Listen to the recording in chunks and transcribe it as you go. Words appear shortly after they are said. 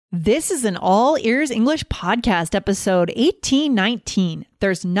This is an All Ears English podcast, episode 1819.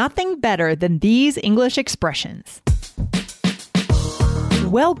 There's nothing better than these English expressions.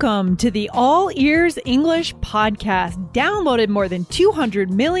 Welcome to the All Ears English podcast, downloaded more than 200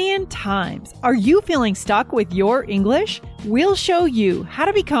 million times. Are you feeling stuck with your English? We'll show you how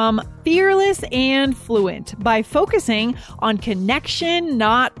to become fearless and fluent by focusing on connection,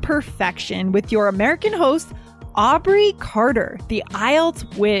 not perfection, with your American hosts, Aubrey Carter, the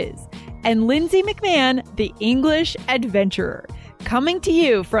IELTS whiz, and Lindsay McMahon, the English adventurer, coming to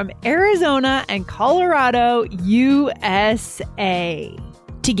you from Arizona and Colorado, USA.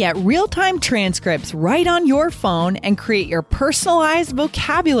 To get real-time transcripts right on your phone and create your personalized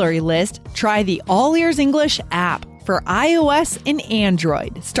vocabulary list, try the All Ears English app for iOS and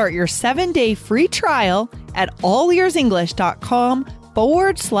Android. Start your 7-day free trial at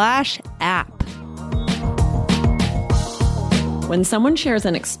allearsenglish.com/app. When someone shares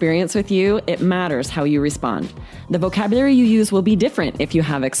an experience with you, it matters how you respond. The vocabulary you use will be different if you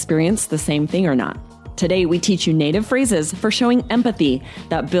have experienced the same thing or not. Today, we teach you native phrases for showing empathy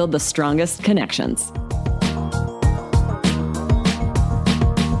that build the strongest connections.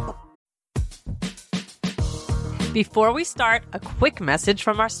 Before we start, a quick message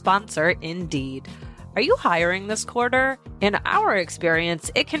from our sponsor, Indeed. Are you hiring this quarter? In our experience,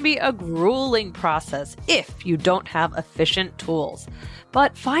 it can be a grueling process if you don't have efficient tools.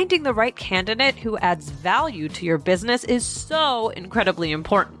 But finding the right candidate who adds value to your business is so incredibly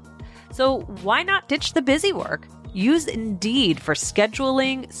important. So why not ditch the busy work? Use Indeed for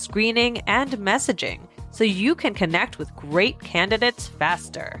scheduling, screening, and messaging so you can connect with great candidates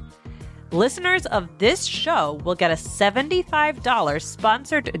faster. Listeners of this show will get a $75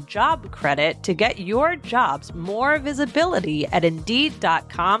 sponsored job credit to get your jobs more visibility at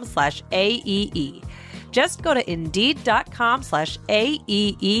Indeed.com/AEE. Just go to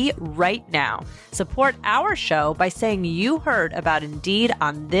Indeed.com/AEE right now. Support our show by saying you heard about Indeed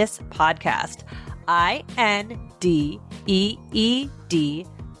on this podcast.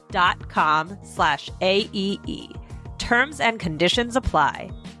 INDEED.com/AEE. Terms and conditions apply.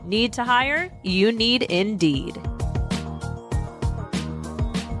 Need to hire? You need Indeed.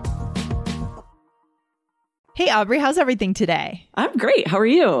 Hey, Aubrey, how's everything today? I'm great. How are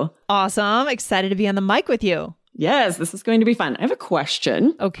you? Awesome. Excited to be on the mic with you. Yes, this is going to be fun. I have a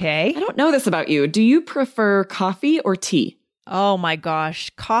question. Okay. I don't know this about you. Do you prefer coffee or tea? Oh my gosh.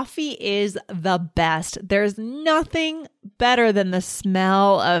 Coffee is the best. There's nothing better than the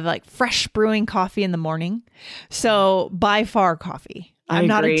smell of like fresh brewing coffee in the morning. So by far coffee. I'm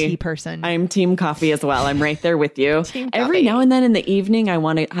not a tea person. I'm team coffee as well. I'm right there with you. Every now and then in the evening, I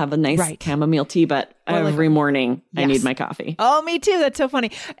want to have a nice chamomile tea, but every morning I need my coffee. Oh, me too. That's so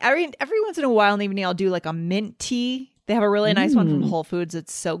funny. Every once in a while in the evening, I'll do like a mint tea. They have a really nice one from Whole Foods.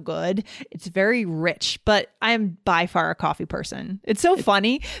 It's so good. It's very rich, but I'm by far a coffee person. It's so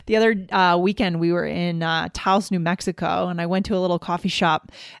funny. The other weekend, we were in Taos, New Mexico, and I went to a little coffee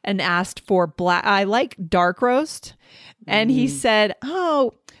shop and asked for black. I like dark roast. And he said,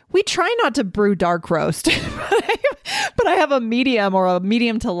 "Oh, we try not to brew dark roast, but I have a medium or a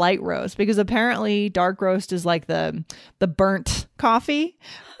medium to light roast because apparently dark roast is like the burnt coffee."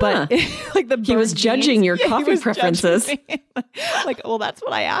 But like he was judging your coffee preferences. Like, well, that's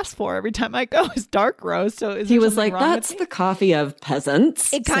what I asked for every time I go is dark roast. So he was like, "That's the coffee of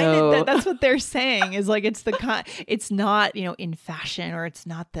peasants." It kind of that's what they're saying is like it's it's not in fashion or it's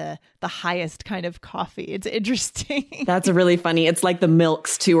not the highest kind of coffee. It's interesting. That's really funny. It's like the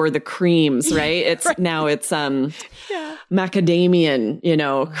milks too or the creams, right? It's now it's macadamian,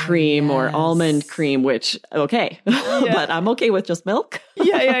 cream or almond cream, which but I'm okay with just milk.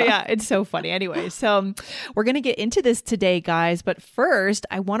 Yeah. It's so funny. Anyway, so we're going to get into this today, guys. But first,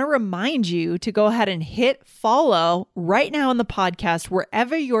 I want to remind you to go ahead and hit follow right now on the podcast,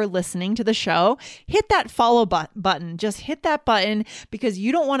 wherever you're listening to the show. Hit that follow button. Just hit that button because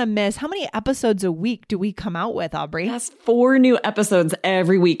you don't want to miss. How many episodes a week do we come out with, Aubrey? That's 4 new episodes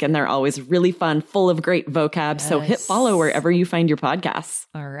every week, and they're always really fun, full of great vocab. Yes. So hit follow wherever you find your podcasts.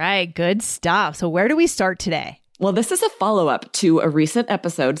 All right. Good stuff. So where do we start today? Well, this is a follow-up to a recent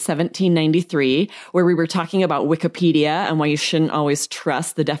episode, 1793, where we were talking about Wikipedia and why you shouldn't always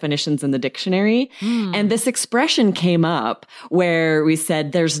trust the definitions in the dictionary. And this expression came up where we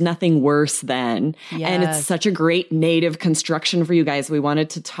said there's nothing worse than. Yes. And it's such a great native construction for you guys. We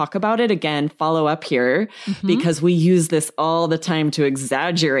wanted to talk about it again, follow up here, because we use this all the time to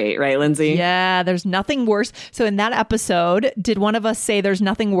exaggerate, right, Lindsay? Yeah, there's nothing worse. So in that episode, did one of us say there's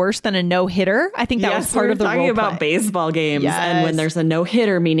nothing worse than a no-hitter? I think that was part of the role play. about baseball games and when Yes. there's a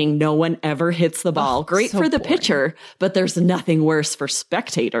no-hitter, meaning no one ever hits the ball. Great so for the boring. pitcher, but there's nothing worse for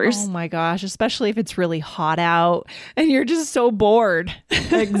spectators. Oh my gosh, especially if it's really hot out and you're just so bored.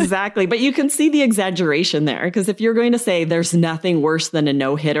 Exactly. But you can see the exaggeration there, because if you're going to say there's nothing worse than a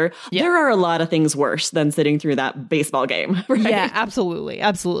no-hitter, there are a lot of things worse than sitting through that baseball game, right? Yeah, absolutely.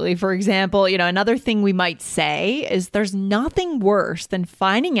 Absolutely. For example, another thing we might say is there's nothing worse than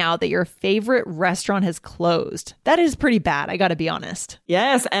finding out that your favorite restaurant has closed. That is pretty bad. I got to be honest.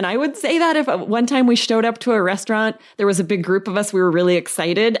 Yes. And I would say that if one time we showed up to a restaurant, there was a big group of us, we were really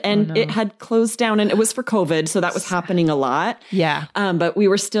excited, and it had closed down, and it was for COVID. So that was happening a lot. Yeah. But we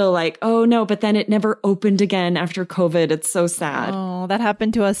were still like, oh no, but then it never opened again after COVID. It's so sad. Oh, that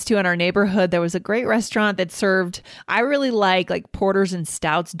happened to us too in our neighborhood. There was a great restaurant that served, I really like porters and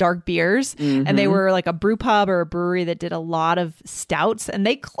stouts, dark beers. And they were like a brew pub or a brewery that did a lot of stouts, and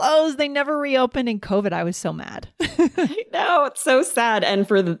they closed. They never reopened in COVID. I was so mad. I know, it's so sad. And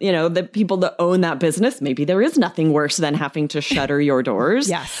for the people that own that business, maybe there is nothing worse than having to shutter your doors.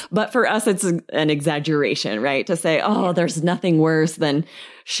 Yes. But for us, it's an exaggeration, right? To say, oh, there's nothing worse than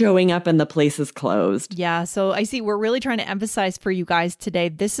showing up and the place is closed. Yeah. So I see we're really trying to emphasize for you guys today,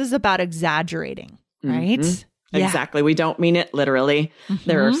 this is about exaggerating, right? Yeah. Exactly. We don't mean it literally.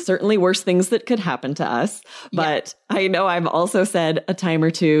 There are certainly worse things that could happen to us. But I know I've also said a time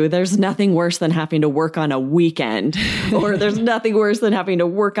or two, there's nothing worse than having to work on a weekend, or there's nothing worse than having to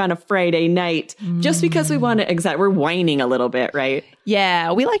work on a Friday night, just because we want to we're whining a little bit, right?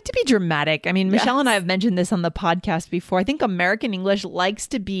 Yeah, we like to be dramatic. I mean, Michelle and I have mentioned this on the podcast before. I think American English likes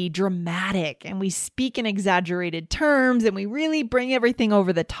to be dramatic, and we speak in exaggerated terms, and we really bring everything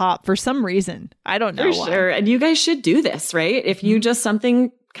over the top for some reason. I don't know why. Sure. And you guys should do this, right? If you just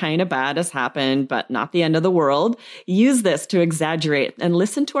something kind of bad has happened, but not the end of the world, use this to exaggerate and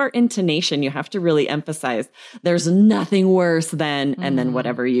listen to our intonation. You have to really emphasize there's nothing worse than, and then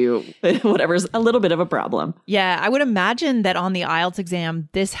whatever's a little bit of a problem. Yeah, I would imagine that on the IELTS exam,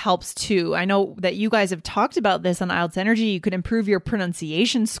 this helps too. I know that you guys have talked about this on IELTS Energy. You could improve your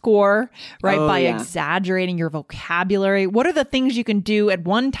pronunciation score, right? By exaggerating your vocabulary. What are the things you can do at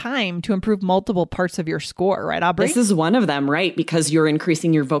one time to improve multiple parts of your score, right, Aubrey? This is one of them, right? Because you're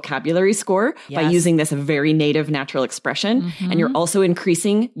increasing your vocabulary score by using this very native natural expression. And you're also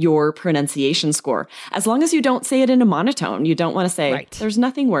increasing your pronunciation score. As long as you don't say it in a monotone, you don't want to say, there's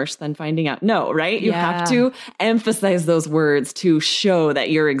nothing worse than finding out. No, right? You have to emphasize those words to show that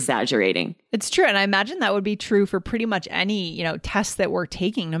you're exaggerating. It's true. And I imagine that would be true for pretty much any, test that we're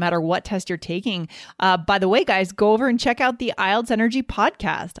taking, no matter what test you're taking. By the way, guys, go over and check out the IELTS Energy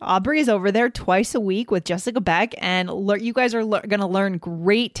podcast. Aubrey is over there twice a week with Jessica Beck, and you guys are going to learn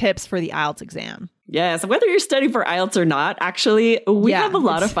great tips for the IELTS exam. Yes, whether you're studying for IELTS or not, actually, we have a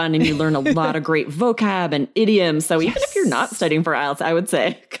lot of fun, and you learn a lot of great vocab and idioms. So even if you're not studying for IELTS, I would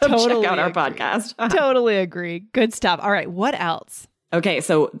say come check out our podcast. Totally agree. Good stuff. All right, what else? Okay,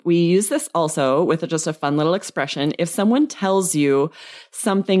 so we use this also with just a fun little expression. If someone tells you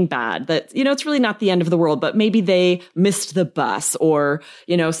something bad that, it's really not the end of the world, but maybe they missed the bus or,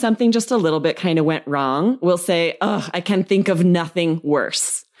 something just a little bit kind of went wrong, we'll say, oh, I can think of nothing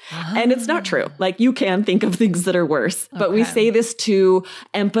worse. And it's not true. You can think of things that are worse, but we say this to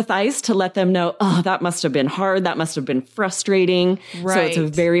empathize, to let them know, oh, that must have been hard. That must have been frustrating. Right. So it's a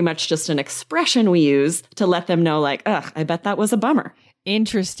very much just an expression we use to let them know I bet that was a bummer.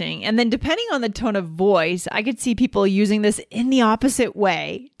 Interesting. And then depending on the tone of voice, I could see people using this in the opposite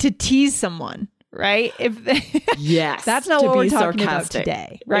way to tease someone. Right? Yes. That's not what we're talking about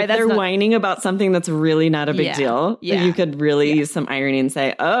today. Right? If they're whining about something that's really not a big deal. Yeah. You could really use some irony and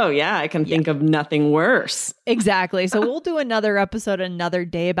say, oh, yeah, I can think of nothing worse. Exactly. So we'll do another episode another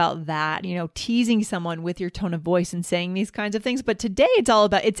day about that, teasing someone with your tone of voice and saying these kinds of things. But today it's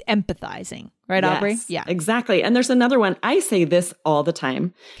empathizing. Right, Aubrey? Yeah, exactly. And there's another one. I say this all the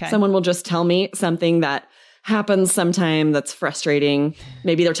time. Okay. Someone will just tell me something that happens sometime that's frustrating.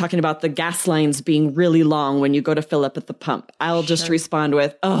 Maybe they're talking about the gas lines being really long when you go to fill up at the pump. I'll just respond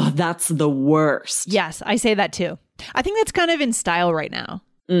with, oh, that's the worst. Yes, I say that too. I think that's kind of in style right now.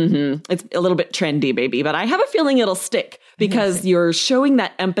 It's a little bit trendy, baby, but I have a feeling it'll stick because you're showing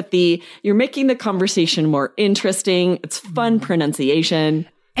that empathy. You're making the conversation more interesting. It's fun pronunciation.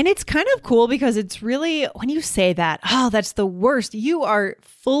 And it's kind of cool because it's really, when you say that, oh, that's the worst, you are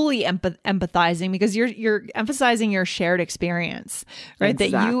fully empathizing because you're emphasizing your shared experience, right?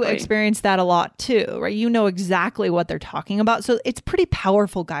 Exactly. That you experience that a lot too, right? You know exactly what they're talking about. So it's pretty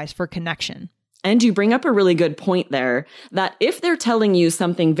powerful, guys, for connection. And you bring up a really good point there that if they're telling you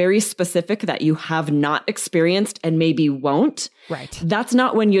something very specific that you have not experienced and maybe won't, right, that's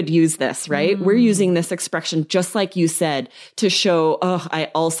not when you'd use this, right? We're using this expression, just like you said, to show, oh,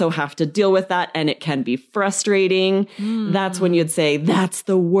 I also have to deal with that and it can be frustrating. That's when you'd say, that's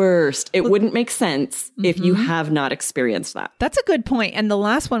the worst. It wouldn't make sense if you have not experienced that. That's a good point. And the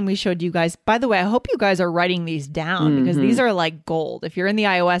last one we showed you guys, by the way, I hope you guys are writing these down because these are like gold. If you're in the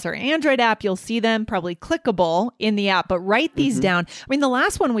iOS or Android app, you'll see them probably clickable in the app, but write these down. I mean, the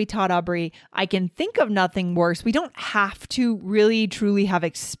last one we taught, Aubrey, I can think of nothing worse. We don't have to really truly have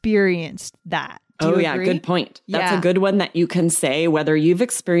experienced that. Do you agree? Good point. That's a good one that you can say whether you've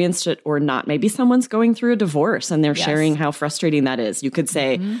experienced it or not. Maybe someone's going through a divorce and they're sharing how frustrating that is. You could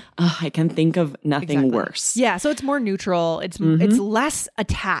say, oh, I can think of nothing worse. Yeah, so it's more neutral. It's less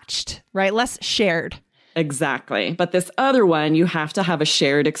attached, right? Less shared. Exactly. But this other one, you have to have a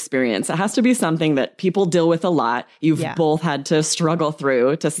shared experience. It has to be something that people deal with a lot. You've both had to struggle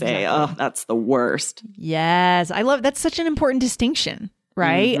through to say, oh, that's the worst. Yes. I love that's such an important distinction,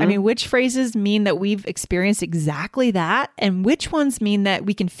 right? I mean, which phrases mean that we've experienced exactly that? And which ones mean that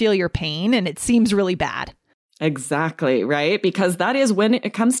we can feel your pain and it seems really bad? Exactly, right? Because that is when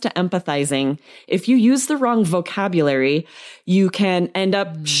it comes to empathizing. If you use the wrong vocabulary, you can end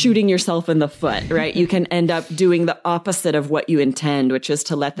up shooting yourself in the foot, right? You can end up doing the opposite of what you intend, which is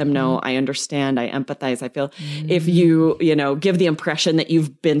to let them know, I understand, I empathize, I feel. If you give the impression that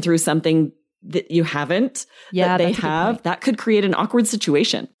you've been through something that you haven't, that they have, that could create an awkward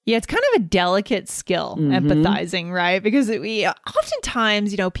situation. Yeah, it's kind of a delicate skill, empathizing, right? Because we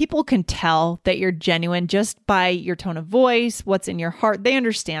oftentimes, people can tell that you're genuine just by your tone of voice, what's in your heart. They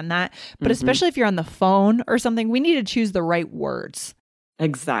understand that. But especially if you're on the phone or something, we need to choose the right words.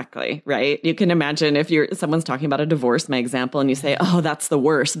 Exactly, right? You can imagine if someone's talking about a divorce, my example, and you say, oh, that's the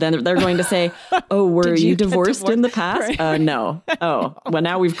worst. Then they're going to say, oh, were you divorced in the past? Right. No. Oh, well,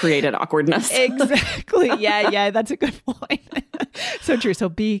 now we've created awkwardness. Exactly. Yeah, that's a good point. So true. So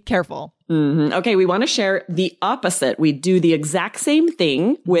be careful. Okay, we want to share the opposite. We do the exact same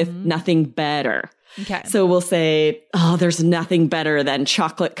thing with nothing better. Okay. So we'll say, oh, there's nothing better than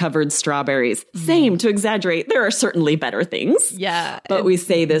chocolate covered strawberries. Same, to exaggerate. There are certainly better things. Yeah. But we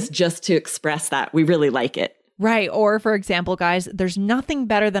say this just to express that we really like it. Right. Or for example, guys, there's nothing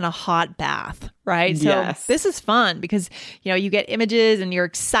better than a hot bath, right? So this is fun because, you get images and you're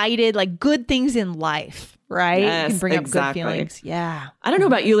excited, like good things in life. Right? Yes, you can bring up good feelings. Yeah. I don't know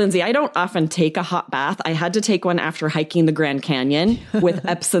about you, Lindsay. I don't often take a hot bath. I had to take one after hiking the Grand Canyon with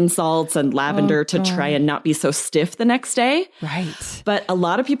Epsom salts and lavender to try and not be so stiff the next day. Right. But a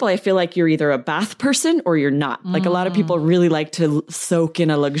lot of people, I feel like you're either a bath person or you're not. Like a lot of people really like to soak in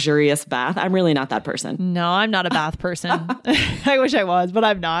a luxurious bath. I'm really not that person. No, I'm not a bath person. I wish I was, but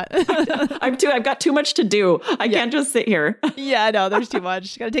I'm not. I've got too much to do. I can't just sit here. Yeah, no, there's too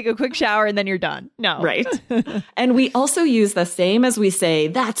much. Got to take a quick shower and then you're done. No. Right. And we also use the same as we say,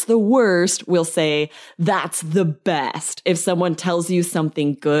 that's the worst. We'll say, that's the best. If someone tells you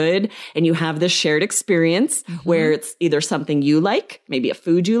something good and you have this shared experience where it's either something you like, maybe a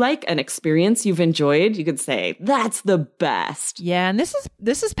food you like, an experience you've enjoyed, you could say, that's the best. Yeah. And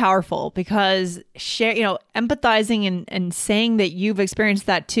this is powerful because empathizing and saying that you've experienced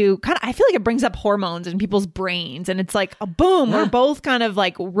that too, I feel like it brings up hormones in people's brains. And it's like, boom, we're both kind of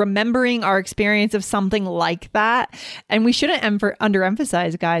like remembering our experience of something like that. And we shouldn't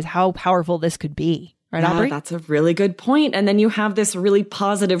underemphasize, guys, how powerful this could be. Right, Aubrey? That's a really good point. And then you have this really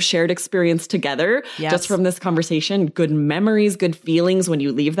positive shared experience together just from this conversation. Good memories, good feelings when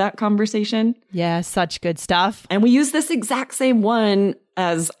you leave that conversation. Yeah, such good stuff. And we use this exact same one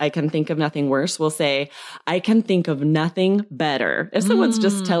as I can think of nothing worse. We'll say, I can think of nothing better. If someone's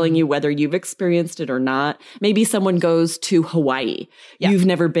just telling you whether you've experienced it or not, maybe someone goes to Hawaii. You've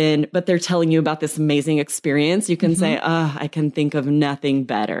never been, but they're telling you about this amazing experience. You can say, I can think of nothing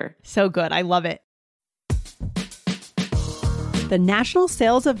better. So good. I love it. The national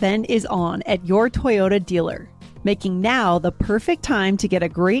sales event is on at your Toyota dealer, making now the perfect time to get a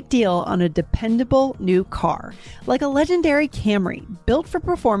great deal on a dependable new car, like a legendary Camry, built for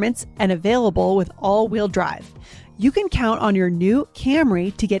performance and available with all-wheel drive. You can count on your new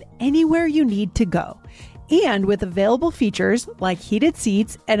Camry to get anywhere you need to go. And with available features like heated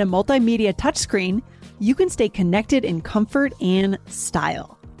seats and a multimedia touchscreen, you can stay connected in comfort and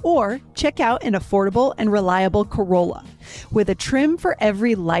style. Or check out an affordable and reliable Corolla with a trim for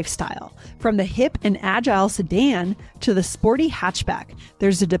every lifestyle. From the hip and agile sedan to the sporty hatchback,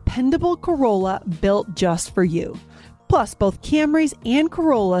 there's a dependable Corolla built just for you. Plus, both Camrys and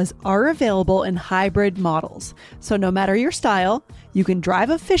Corollas are available in hybrid models. So no matter your style, you can drive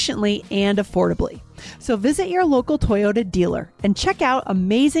efficiently and affordably. So visit your local Toyota dealer and check out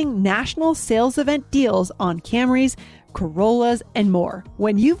amazing national sales event deals on Camrys, Corollas, and more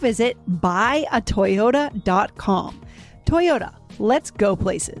when you visit buyatoyota.com. Toyota, let's go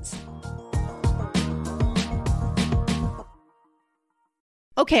places.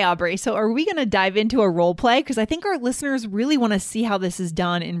 Okay, Aubrey, so are we going to dive into a role play? Because I think our listeners really want to see how this is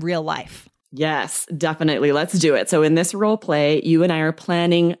done in real life. Yes, definitely. Let's do it. So in this role play, you and I are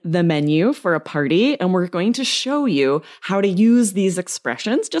planning the menu for a party, and we're going to show you how to use these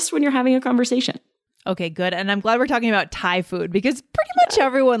expressions just when you're having a conversation. Okay, good. And I'm glad we're talking about Thai food because pretty much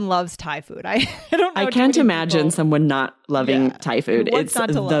everyone loves Thai food. I don't know. I can't imagine someone not loving Thai food. What's It's not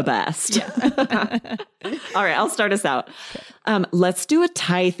to the love? best. Yeah. All right, I'll start us out. Let's do a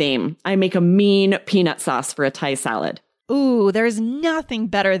Thai theme. I make a mean peanut sauce for a Thai salad. Ooh, there's nothing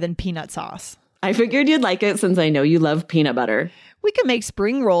better than peanut sauce. I figured you'd like it since I know you love peanut butter. We can make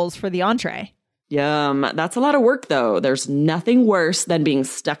spring rolls for the entree. Yum. That's a lot of work, though. There's nothing worse than being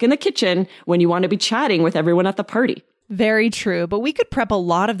stuck in the kitchen when you want to be chatting with everyone at the party. Very true, but we could prep a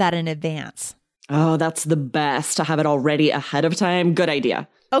lot of that in advance. Oh, that's the best to have it all ready ahead of time. Good idea.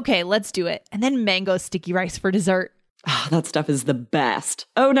 Okay, let's do it. And then mango sticky rice for dessert. Oh, that stuff is the best.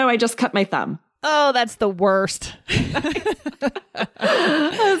 Oh, no, I just cut my thumb. Oh, that's the worst.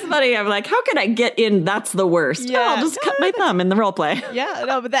 That's funny. I'm like, how can I get in? That's the worst. Yeah. Oh, I'll just cut my thumb in the role play. Yeah,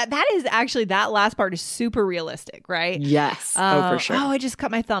 no, but that is actually, that last part is super realistic, right? Yes. For sure. Oh, I just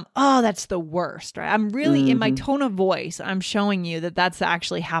cut my thumb. Oh, that's the worst, right? I'm really, in my tone of voice, I'm showing you that that's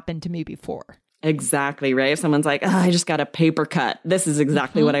actually happened to me before. Exactly, right? If someone's like, I just got a paper cut. This is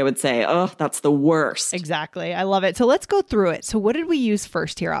exactly what I would say. Oh, that's the worst. Exactly. I love it. So let's go through it. So what did we use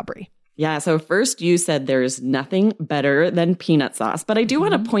first here, Aubrey? Yeah, so first you said there's nothing better than peanut sauce. But I do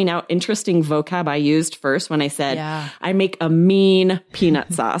want to point out interesting vocab I used first when I said, I make a mean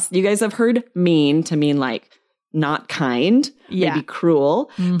peanut sauce. You guys have heard mean to mean like not kind, maybe cruel,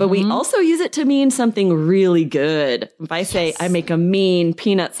 but we also use it to mean something really good. If I say I make a mean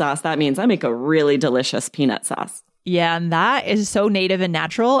peanut sauce, that means I make a really delicious peanut sauce. Yeah, and that is so native and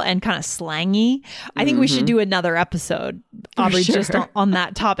natural and kind of slangy. I think we should do another episode, Aubrey, just on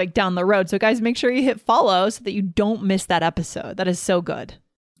that topic down the road. So guys, make sure you hit follow so that you don't miss that episode. That is so good.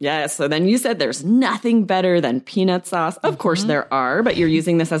 Yeah, so then you said there's nothing better than peanut sauce. Of course there are, but you're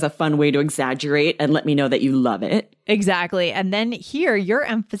using this as a fun way to exaggerate and let me know that you love it. Exactly. And then here you're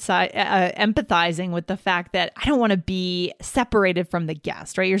empathizing with the fact that I don't want to be separated from the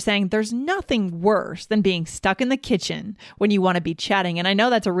guest, right? You're saying there's nothing worse than being stuck in the kitchen when you want to be chatting. And I know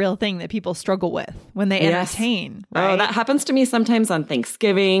that's a real thing that people struggle with when they entertain. Right? Oh, that happens to me sometimes on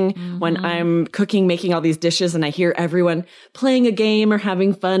Thanksgiving when I'm cooking, making all these dishes and I hear everyone playing a game or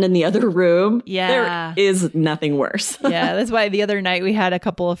having fun in the other room. Yeah. There is nothing worse. Yeah, that's why the other night we had a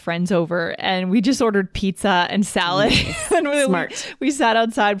couple of friends over and we just ordered pizza and salad. And Smart. We sat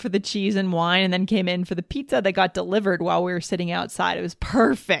outside for the cheese and wine and then came in for the pizza that got delivered while we were sitting outside. It was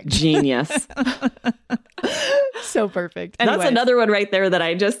perfect. Genius. So perfect. That's Anyways. another one right there that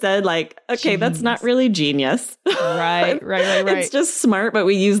I just said, like, okay, that's not really genius. Right. It's just smart, but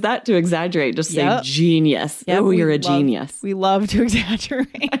we use that to exaggerate. Just say genius. Yep, Oh, you're a love- genius. We love to exaggerate.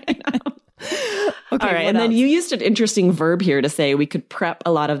 Okay, All right. what And then else? you used an interesting verb here to say we could prep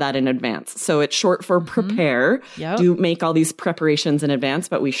a lot of that in advance. So it's short for prepare. Yep. Do make all these preparations in advance,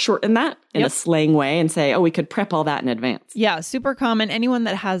 but we shorten that in a slang way and say, oh, we could prep all that in advance. Yeah, super common. Anyone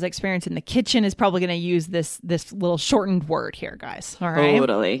that has experience in the kitchen is probably going to use this little shortened word here, guys. All right.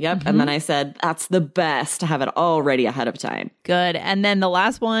 Totally. Yep. And then I said, that's the best to have it all ready ahead of time. Good. And then the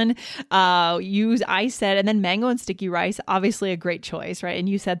last one, I said, and then mango and sticky rice, obviously a great choice, right? And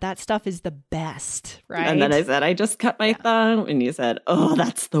you said that stuff is the best, right? And then I said, I just cut my thumb. And you said, oh,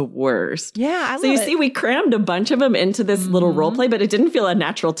 that's the worst. Yeah, I So you love it. see, we crammed a bunch of them into this little role play, but it didn't feel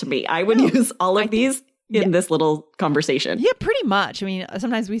unnatural to me. I would use all of these in this little conversation. Yeah, pretty much. I mean,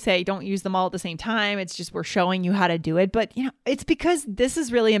 sometimes we say don't use them all at the same time. It's just we're showing you how to do it. But, it's because this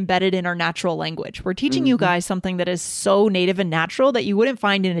is really embedded in our natural language. We're teaching you guys something that is so native and natural that you wouldn't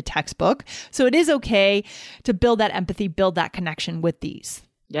find in a textbook. So it is okay to build that empathy, build that connection with these.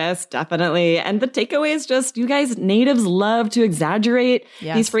 Yes, definitely. And the takeaway is just, you guys, natives love to exaggerate.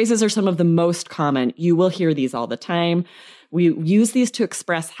 Yes. These phrases are some of the most common. You will hear these all the time. We use these to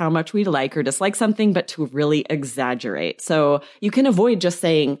express how much we like or dislike something, but to really exaggerate. So you can avoid just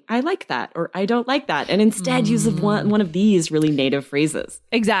saying, I like that, or I don't like that, and instead use one of these really native phrases.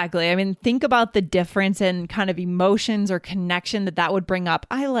 Exactly. I mean, think about the difference in kind of emotions or connection that would bring up.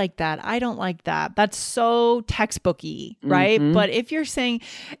 I like that. I don't like that. That's so textbooky, right? But if you're saying,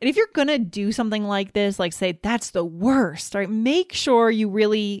 and if you're going to do something like this, like say, that's the worst, right? Make sure you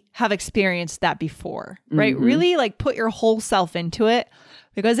really have experienced that before, right? Really like put your whole self into it,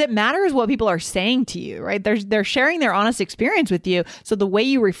 because it matters what people are saying to you, right? They're sharing their honest experience with you. So the way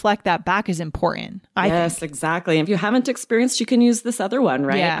you reflect that back is important. Yes, exactly. And if you haven't experienced, you can use this other one,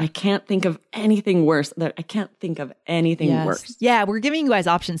 right? Yeah. I can't think of anything worse. I can't think of anything worse. Yeah, we're giving you guys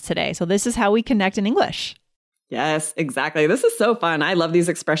options today. So this is how we connect in English. Yes, exactly. This is so fun. I love these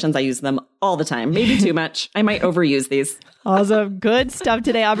expressions. I use them all the time. Maybe too much. I might overuse these. Awesome. Good stuff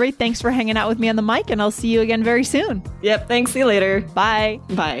today, Aubrey. Thanks for hanging out with me on the mic, and I'll see you again very soon. Yep. Thanks. See you later. Bye.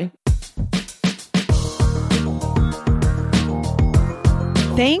 Bye.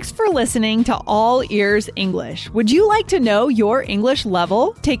 Thanks for listening to All Ears English. Would you like to know your English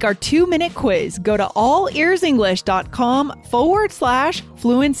level? Take our 2-minute quiz. Go to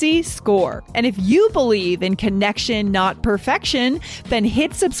allearsenglish.com/fluency score. And if you believe in connection, not perfection, then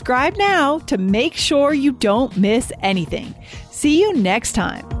hit subscribe now to make sure you don't miss anything. See you next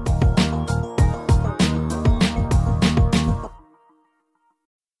time.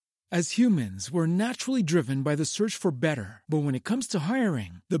 As humans, we're naturally driven by the search for better. But when it comes to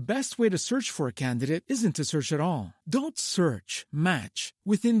hiring, the best way to search for a candidate isn't to search at all. Don't search, match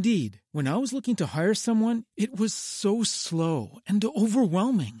with Indeed. When I was looking to hire someone, it was so slow and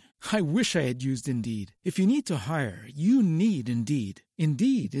overwhelming. I wish I had used Indeed. If you need to hire, you need Indeed.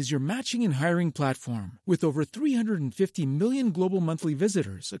 Indeed is your matching and hiring platform with over 350 million global monthly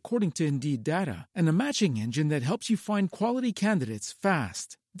visitors, according to Indeed data, and a matching engine that helps you find quality candidates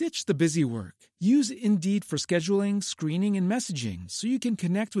fast. Ditch the busy work. Use Indeed for scheduling, screening, and messaging so you can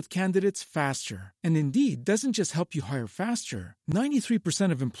connect with candidates faster. And Indeed doesn't just help you hire faster.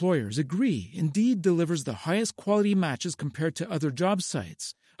 93% of employers agree Indeed delivers the highest quality matches compared to other job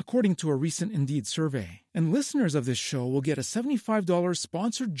sites, according to a recent Indeed survey. And listeners of this show will get a $75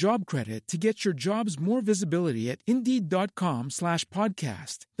 sponsored job credit to get your jobs more visibility at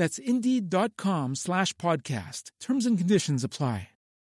Indeed.com/podcast. That's Indeed.com/podcast. Terms and conditions apply.